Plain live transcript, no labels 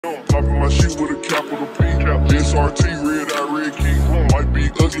Popping my shit with a capital P. SRT, red eye, red key. Might be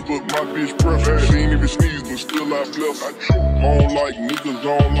ugly, but my bitch preference. She ain't even sneeze, but still I bless. I don't like niggas, I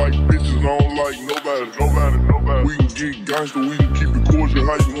don't like bitches, I don't like nobody. We can get gangster, we can keep it cordial.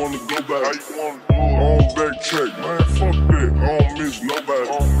 How you wanna go back? How you wanna do it? I don't backtrack, man, fuck that. I don't miss nobody.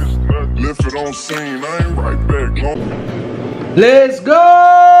 I don't miss nothing. Left it on scene, I ain't right back. Let's go!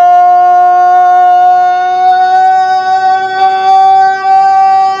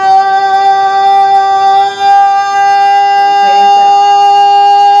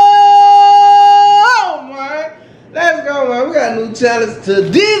 Challenge to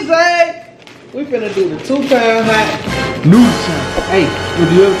this day. We finna do the 2-pound hot noodle challenge. Hey, if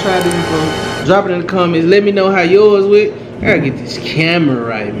you ever tried this before, drop it in the comments. Let me know how yours went. I gotta get this camera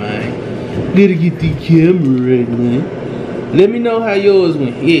right, man. Gotta get the camera right, man. Let me know how yours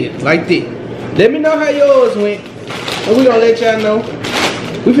went. Yeah, like that. Let me know how yours went. And we gonna let y'all know.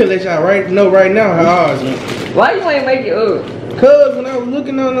 We finna let y'all know right now how ours went. Why you ain't make it up? Cause when I was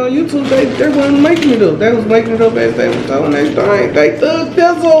looking on YouTube, they wasn't making it up. They was making it up as they was doing their thing. They thug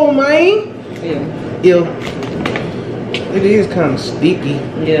fizzle, man. Yeah. It is kind of sticky.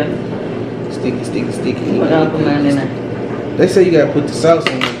 Yeah. Sticky. What else put mine in there? They say you gotta put the sauce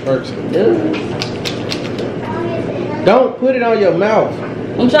on it first. Don't put it on your mouth.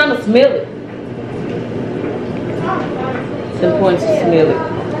 I'm trying to smell it. It's important to smell it.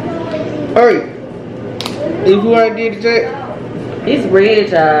 Hey, if you already did it, Jack. It's red,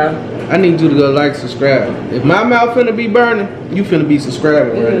 y'all. I need you to go like, subscribe. If my mouth finna be burning, you finna be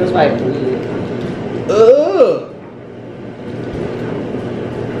subscribing. It looks like red.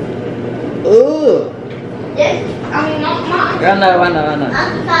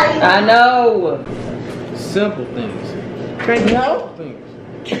 I know. Simple things. Can't do simple things.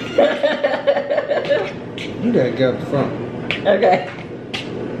 You gotta get out the front. Okay.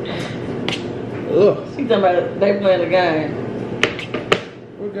 Ugh. She talking about they playing the game.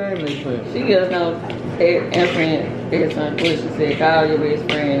 What game they playing? She just knows answering every time question. She said, call your best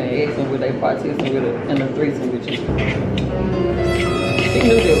friend and ask them would they participate with in a threesome with you. She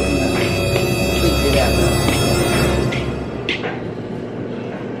knew that was enough. She did out there.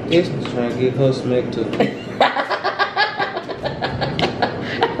 Destiny's trying to get her smacked too.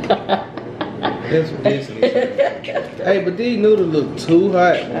 That's what Destiny is. Hey, but these noodles look too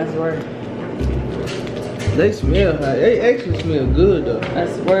hot. That's right. They smell hot. They actually smell good though. I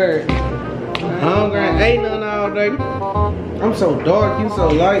swear. I'm hungry. I ain't nothing all day. I'm so dark. You so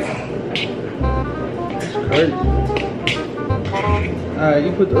light. It's crazy. Alright,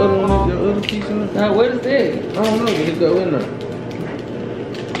 you put the other one in, your other piece in there? Now, what is that? I don't know. Just go in there.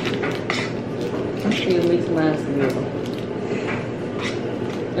 I'm still mixing mine together.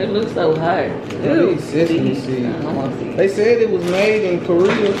 It looks so hot. Ew, sesame seeds. I don't want to see. They said it was made in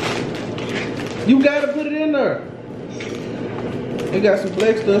Korea. You gotta put it in there. It got some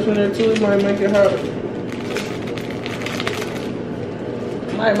black stuff in there too. It might make it hotter.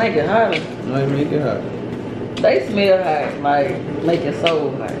 Might make it hotter. Might make it hotter. They smell hot, like make it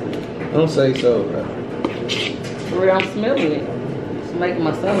so hot. Don't say so hot. For real, I'm smelling it. It's making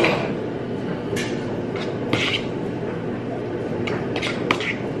my stomach hot.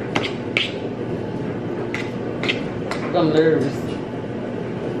 I'm nervous.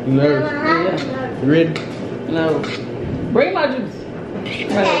 You nervous? Yeah. You ready? No. Bring my juice.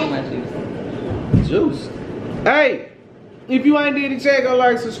 Bring my juice. Juice. Hey, if you ain't did it, check go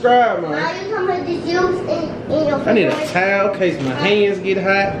like, subscribe, man. Now you come with the juice in your I need a towel in case my hands get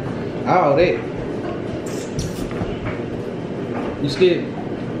hot. All that. You scared?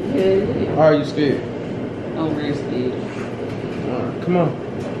 Yeah. Or are you scared? I'm real scared. Alright, come on.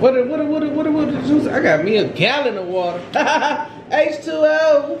 What the juice? I got me a gallon of water.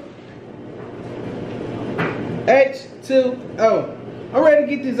 H2O. H2O. I'm ready to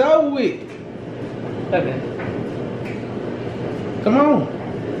get this over with. Okay. Come on.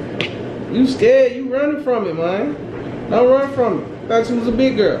 You scared? You running from it, man. Don't run from it. Thought you was a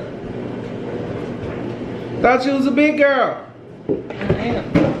big girl. Thought you was a big girl. I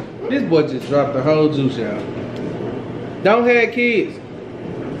am. This boy just dropped the whole juice out. Don't have kids.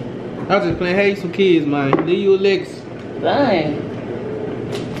 I was just playing, hey, some kids, man. Leave you a legacy. Dang.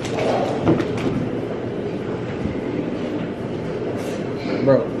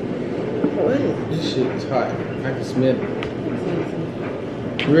 Bro, this shit is hot. I can smell it.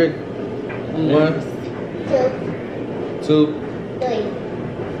 Ready? 1, 2,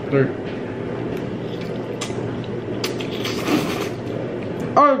 3.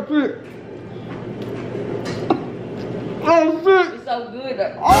 Oh shit! Oh shit! It's so good.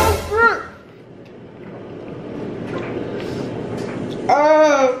 Oh shit!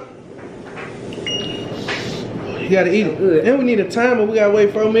 You gotta eat it. Good. And we need a timer. We gotta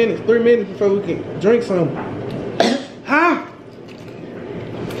wait 4 minutes, 3 minutes before we can drink some. Huh?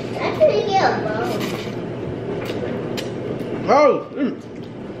 That's pretty good, bro. Oh.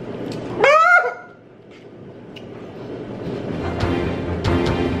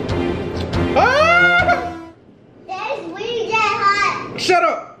 That's weird, that hot. Shut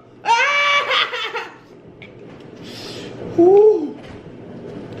up. Ooh.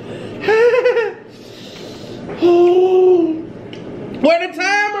 Ooh. Where the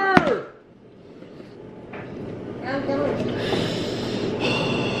timer? I'm doing it.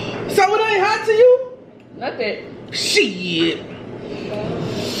 So it ain't hot to you? Not that. Shit.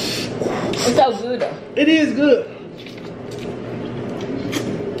 It's so good though. It is good.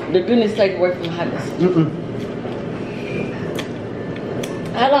 The goodness take away from the hotness.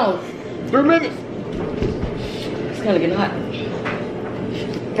 How long? 3 minutes. It's kind of getting hot.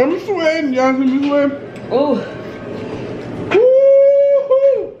 I'm sweating. Y'all see me sweating? Ooh,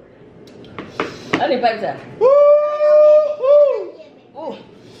 Woo-hoo. I need paper towel. Woo-hoo. Ooh,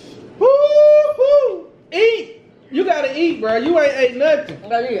 Woo-hoo. Eat. You gotta eat, bro. You ain't ate nothing. I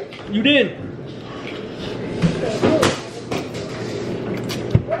got it. You didn't.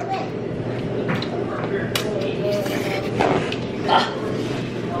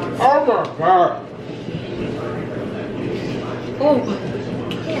 Oh my God. Ooh,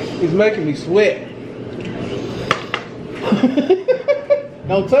 It's making me sweat.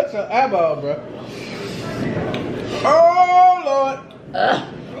 Don't touch your eyeball, bro. Oh Lord.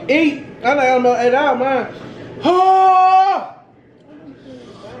 Eat. I know I'm gonna eat out mine. Oh.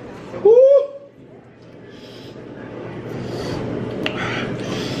 Woo.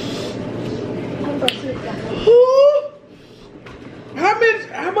 Woo.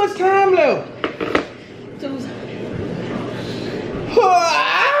 How much time left?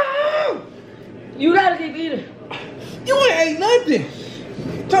 You gotta keep eating. You ain't ate nothing.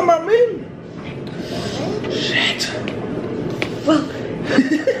 Talking about me? Shit. Fuck.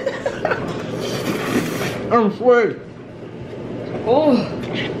 I'm sweating. Oh,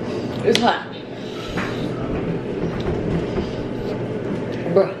 it's hot.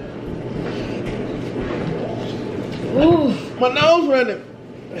 Bruh. Ooh, My nose running.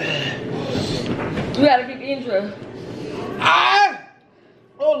 you gotta keep eating, Trey. Ah!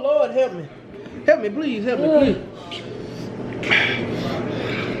 Oh Lord, help me. Help me, please. Help me, please.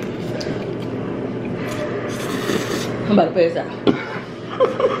 I'm about to pass out.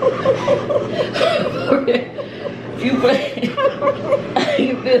 You play.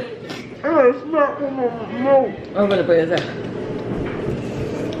 You feel? It's not on my nose. I'm gonna pass out.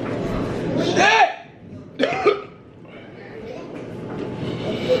 Shit!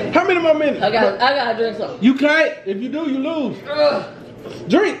 How many more minutes? I gotta drink something. You can't. If you do, you lose. Ugh.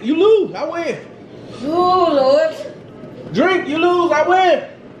 Drink, you lose. I win. Oh Lord. Drink, you lose. I win.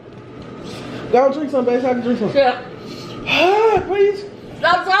 Go drink some, baby. So I can drink some. Yeah. Ah, please.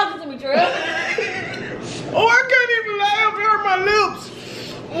 Stop talking to me, Trey. Oh, I can't even laugh. It hurt my lips.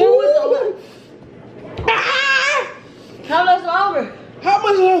 Ooh, it's over. Ah! How much longer? How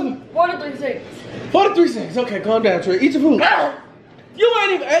much longer? 43 seconds. 43 seconds. Okay, calm down, Trey. Eat your food. You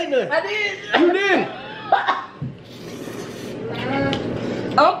ain't even ate nothing. I did. You didn't.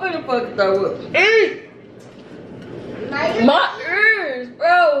 I'm finna fucking throw up. Eat. My ears,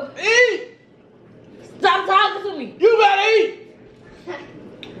 bro. Eat. Stop talking to me. You gotta eat.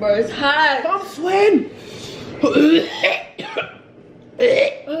 Bro, it's hot. I'm sweating. Ugh.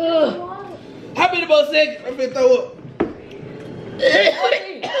 How many more seconds? I'm finna throw up.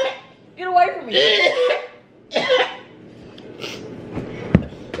 Get away from me.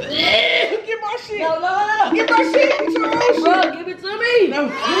 Get my shit. No. Get my shit. Get your own shit. Bro, give it to me. No.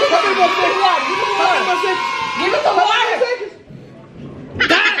 Give How many more seconds? How many more seconds? me some How water. many seconds?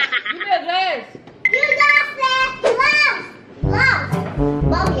 Give me a glass. You got that gloves. Gloves.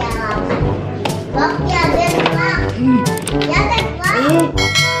 Mom, yeah, gloves. Mom, yeah, there's gloves. Yeah, there's gloves.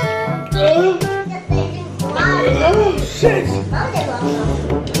 Just say there's gloves. Oh, shit. Mom, there's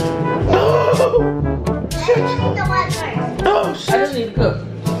gloves. Oh, I shit. need the one first. Oh, I shit. just need to cook.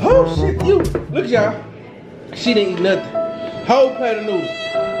 Oh, shit. You. Look, y'all. She didn't eat nothing. Whole plate of noodles.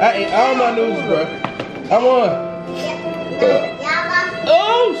 I ate all my noodles, bro. I won. Yeah,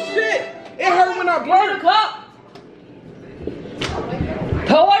 Oh, shit. It hurt when I Give me the burped. cup.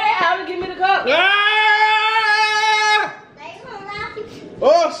 Pour it out and give me the cup. Ah! they gonna laugh.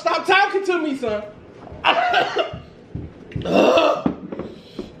 Oh, stop talking to me, son.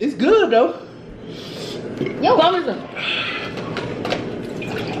 It's good, though. Yo, pour me some.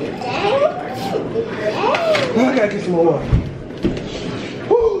 Oh, I gotta get some more water.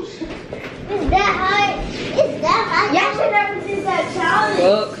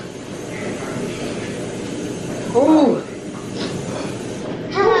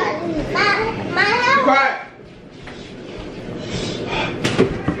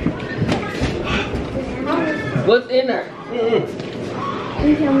 What's in there? You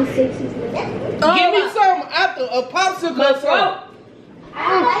tell me 6 is left. Give me some after a popsicle or something.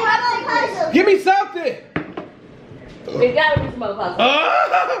 Give me something. It gotta be some motherfucker.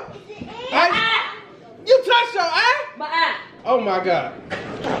 You touched your eye? My eye. Oh my God.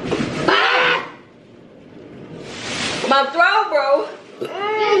 My throat, bro.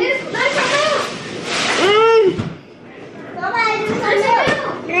 Somebody do something.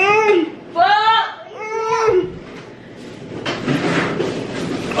 Fuck.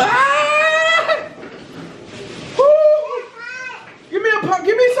 Give me a pop.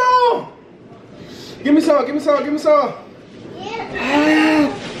 Give me some. Give me some. Give me some. Give me some.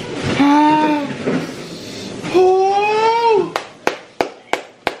 Oh.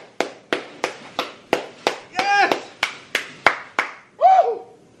 Yes. Woo.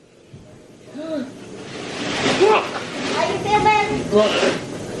 How you feel, baby?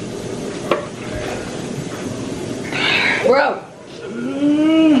 Bro.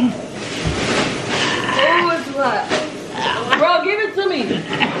 Oh, it's hot. Bro, give it to me.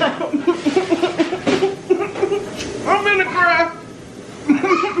 I'm finna cry.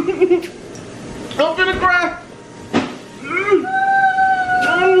 I'm finna cry.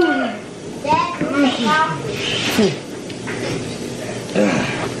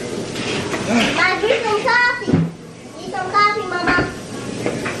 Dad, drink some coffee. Need some coffee, Mama.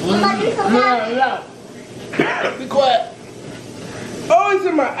 Mama, drink some coffee. No. Be quiet. Oh, it's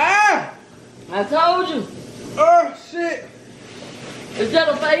in my eye. I told you. Oh, shit. Is that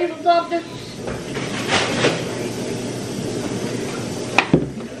a face or something?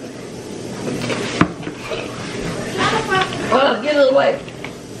 Get it away.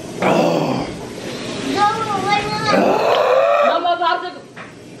 Oh. No, wait, No more popsicle.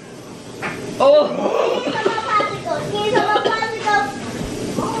 Oh. Need some more popsicles. Need some more popsicles.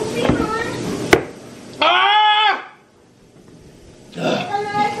 Oh, sweet one. Ah! Take on the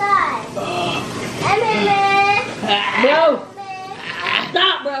other side. Man. Bro.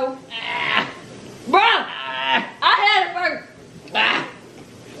 Stop, bro. Bro. I had it first.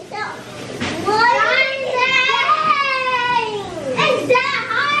 What is that? Is that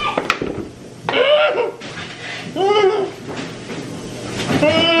hot?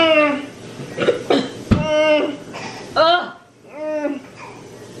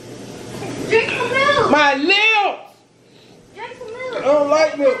 Drink some milk. My lips. Drink some milk. I don't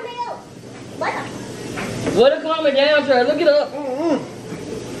like milk. What? What a calming down, Trey. Look it up.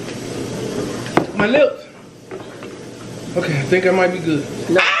 My lips. Okay, I think I might be good.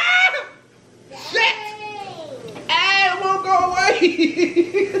 No. Ah! Shit! Ah, it won't go away.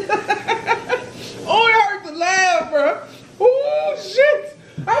 Oh, it hurt to laugh, bro. Oh, shit.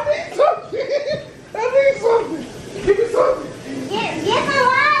 I need something. I need something. Give me something. Get my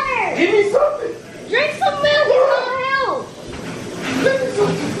water. Give me something. Drink some milk. It's gonna help. Give me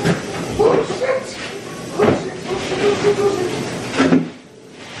something. Oh, shit. Oh, shit. Oh, shit. Oh, shit.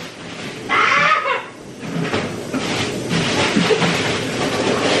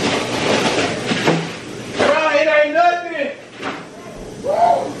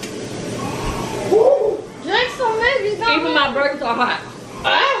 Drink some milk. It's gonna Even my burgers are hot.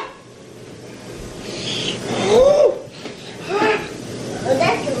 Ah! Oh,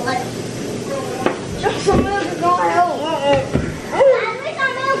 that's the one. Drink some milk. It's gonna help. Drink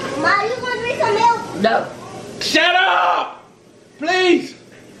some milk. Ma, you gonna drink some milk? No. Shut up! Please!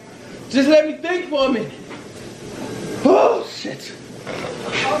 Just let me think for a minute. Oh, shit.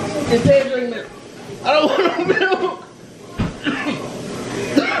 It said drink milk. I don't want no milk.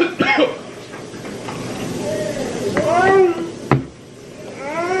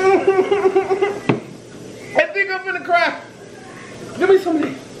 I think I'm gonna cry. Give me some of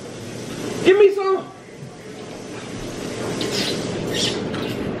this. Give me some.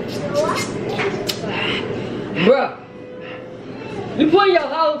 Bruh. You put your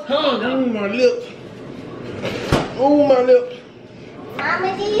whole tongue Oh, up. my lips. Oh, my lips.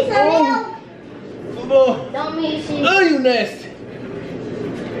 Mama, give you some milk. Oh, Don't mean she. oh, you nasty.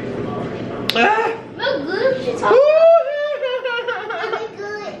 Ah. Look good. She talking. Look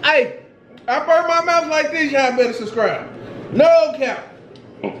good. Hey, I burp my mouth like this, y'all better subscribe. No cap.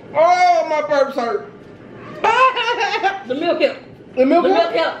 Oh, my burps hurt. The milk helps. The milk The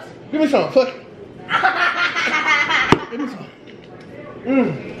milk help? helps. Give me some, fuck it. Give me some.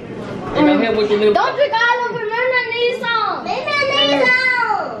 Ain't no help with your milk. Don't drink all of it. Nana needs some. Maybe I need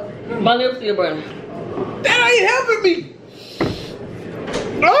some. My lips still burning. That ain't helping me.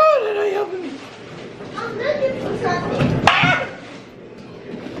 Oh, that ain't helping me. I'm looking for something.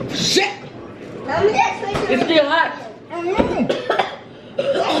 Shit. Mommy, that's what It's still hot. Mm.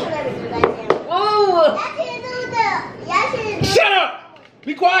 Oh. That's it, dude.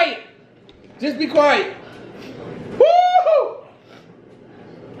 Just be quiet. Woo!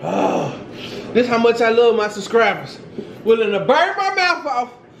 Oh, this how much I love my subscribers. Willing to burn my mouth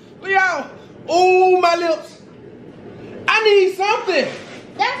off. Look y'all. Oh, my lips. I need something.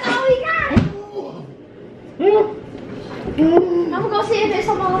 That's all we got. I'm gonna go see if there's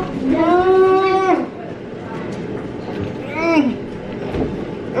some more.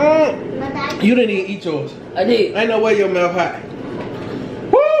 You didn't even eat yours. I did. Ain't no way your mouth hot.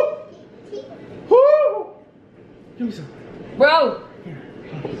 Woo! Woo! Give me some. Bro.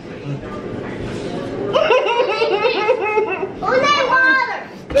 Who's that water?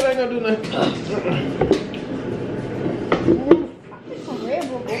 That ain't gonna do nothing. Some Red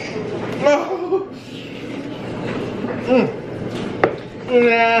Bull.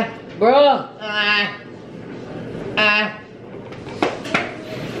 Nah. Bro. Ah.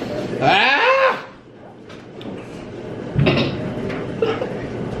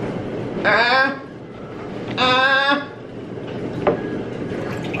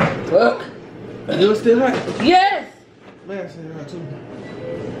 Fuck. You was still hot? Yes. Man, still hot too.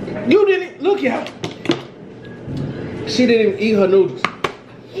 You didn't look y'all. She didn't even eat her noodles.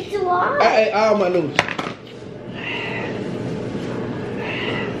 It's water. I ate all my noodles.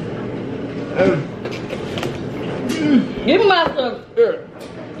 Give me my stuff.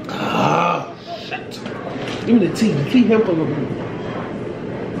 Ah, shit. Give me the tea. The tea help a little bit.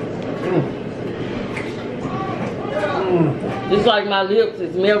 It's like my lips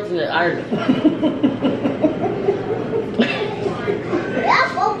is melting the iron. Y'all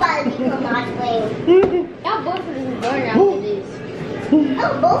both about to become ice cream. Y'all both gonna be burning after this.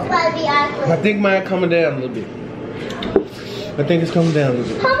 Y'all both about to be ice cream. I think mine coming down a little bit. I think it's coming down a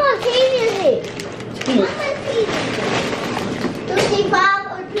little bit. How much TV is it? How much TV is it? 55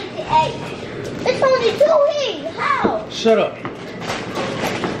 or 58? It's only 2 here. How? Shut up.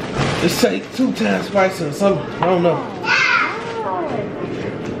 It's say 2 times spicy or something. I don't know.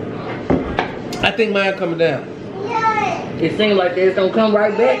 I think mine coming down. Yeah. It seems like it's gonna come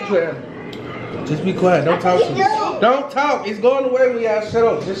right back to her. Just be quiet. Don't talk to me. Don't talk. It's going away when y'all shut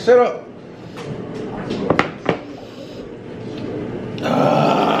up. Just shut up.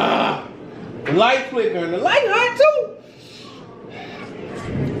 The light flickering. The light hot too.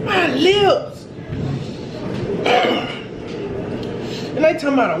 My lips. And they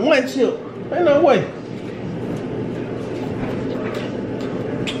talking about a 1 chip. Ain't no way.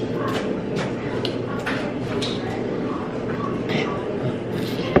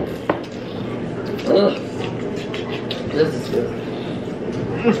 Ugh. This is good.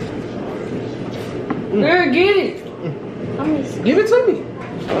 Girl, get it. Give it to me.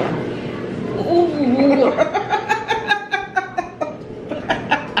 Ooh.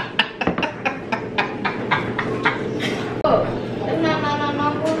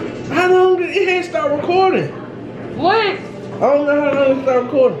 How long did it had start recording? What? I don't know how long it start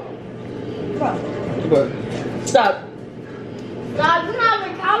recording. But Stop. God, you're not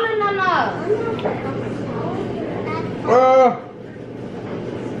recording or not?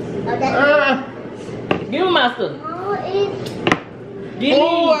 Give me my stuff. Give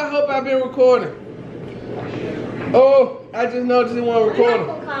oh, me. I hope I've been recording. Oh, I just noticed it wasn't recording.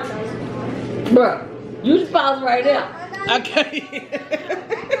 Bruh, you just pause right there. I can't.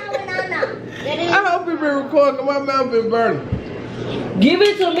 I hope it been recording because my mouth been burning. Give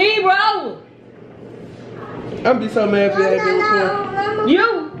it to me, bro. I'd be so mad if it had been recording.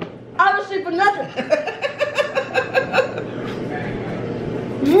 You. I was shit for nothing.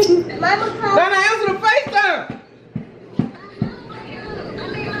 Mama called. Now answer the FaceTime.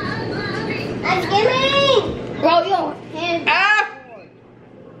 Give me. Bro, your hands. Ah.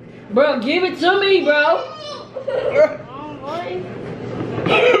 Bro, give it to me, bro.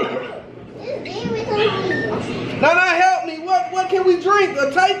 Now help me. What can we drink or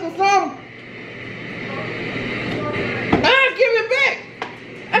take or something? Give it back.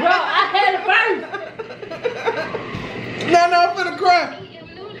 Bro, I had it first. No, I'm finna cry.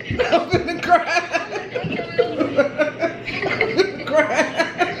 I'm finna cry.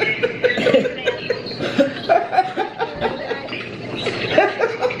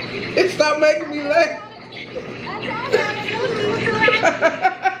 It stopped making me laugh.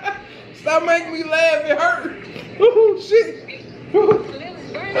 Stop making me laugh. It hurt. Ooh, shit. Oh,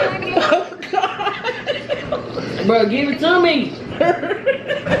 God. Bro, give it to me.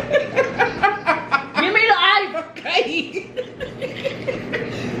 Give me the ice. Okay.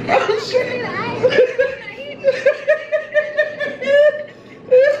 Oh, shit.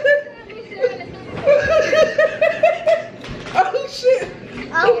 Oh, shit.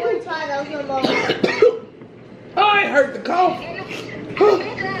 I want to try those no more. Oh, it hurt the cough.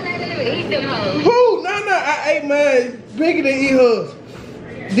 eat them hoes. Who? No, I ate mine. Pinky didn't eat hers.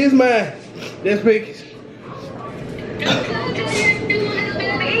 This mine. That's Pinky's.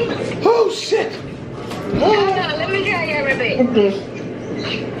 Oh shit. Hold on, let me tell you everything.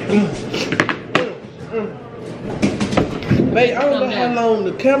 Babe, I don't know how long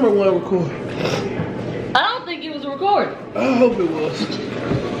the camera won't record. I don't think it was recorded. I hope it was.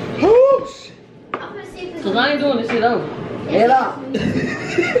 Oh shit. Cause I ain't doing this shit over. Get off.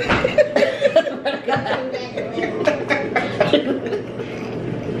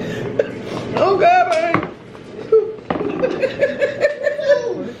 Oh God, man.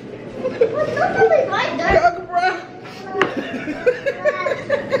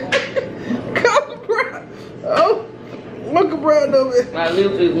 Oh, look at Brad over there. My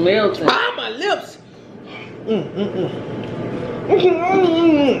lips is melting. Ah, my lips.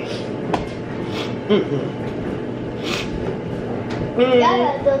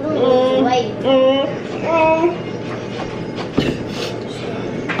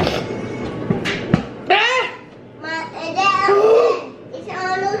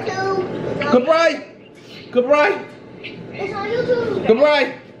 Goodbye. Goodbye. It's on YouTube.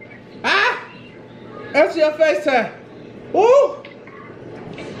 Goodbye. Ah! That's your FaceTime. Woo!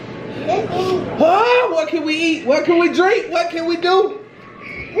 Oh, what can we eat? What can we drink? What can we do?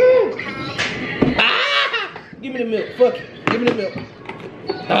 Ah! Give me the milk. Fuck it. Give me the milk.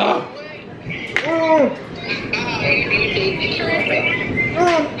 Ah.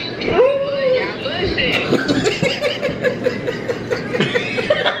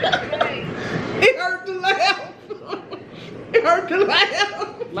 It hurt to laugh. It hurt to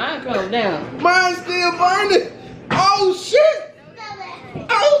laugh. Mine calmed down. Mine's still burning. Oh shit.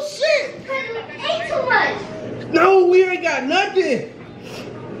 Oh shit. Ain't too much. No, we ain't got nothing.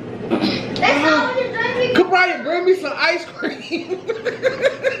 That's all we're drinking. Cabrera, bring me some ice cream. Bring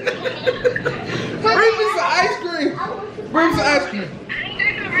me some ice cream. Bring some ice cream.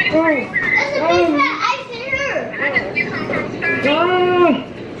 There's a big fat ice in here.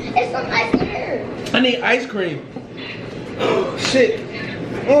 It's some ice in here. I need ice cream. Oh, shit.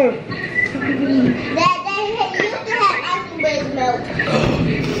 That used to have ice cream, but it's milk.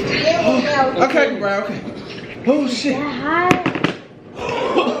 It was milk. Okay, Cabrera, okay. Oh, shit.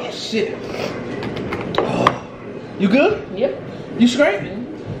 Oh, shit. Oh. You good? Yep. You straight?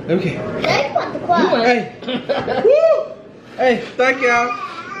 Okay. That's what the clock. Hey. Woo! Hey, thank y'all.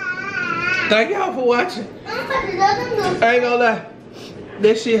 Thank y'all for watching. I ain't gonna lie.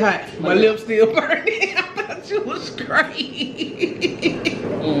 That shit hot. My lips still burning. I thought you was great.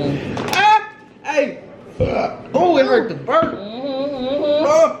 Ah, hey. Oh, it hurt to burn.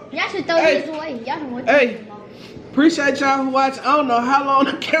 Oh. Y'all should throw Hey. these away. Y'all know what Hey. Appreciate y'all for watching. I don't know how long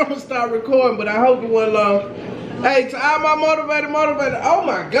the camera started recording, but I hope it wasn't long. Hey, to all my motivated. Oh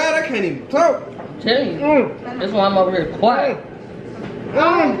my God, I can't even talk. Tell you. That's why I'm over here quiet.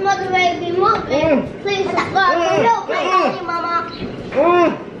 I'm motivated to be moving. Please subscribe for help. Thank you, Mama.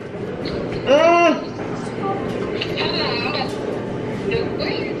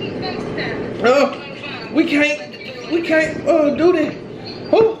 We can't do that.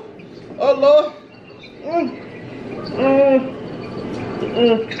 Oh Lord.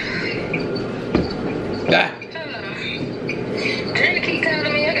 God. Granny keep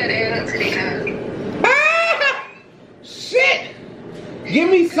calling me. I gotta add up to the call. Ah! Shit! Give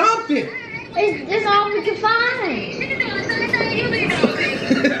me something. It's all we can find.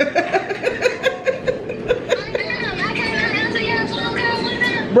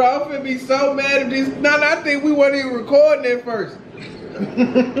 Bro, I'm finna be so mad if this. No, I think we weren't even recording it first.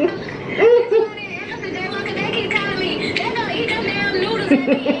 They keep calling me. They're gonna eat them damn noodles at me.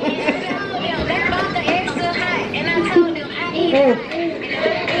 And I told them they're about the extra hot. And I told them I eat hot.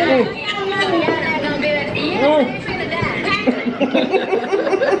 And y'all not gonna be able to eat. Yeah, they finna die.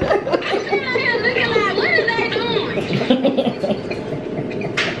 I'm here looking like, what are they doing?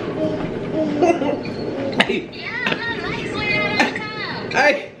 Hey, Yeah, my lights went out of the car.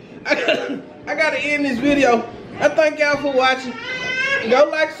 hey, I gotta end this video. I thank y'all for watching. Go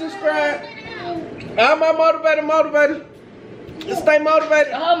like, subscribe. All my motivated. Stay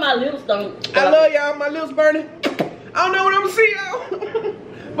motivated. Oh, my lips don't. I love y'all. My lips burning. I don't know when I'm gonna see y'all,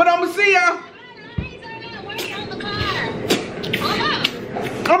 but I'm gonna see y'all.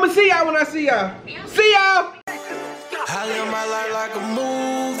 I'm gonna see y'all when I see y'all. See y'all. I live my life like a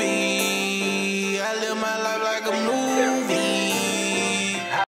movie. I live my life like a movie.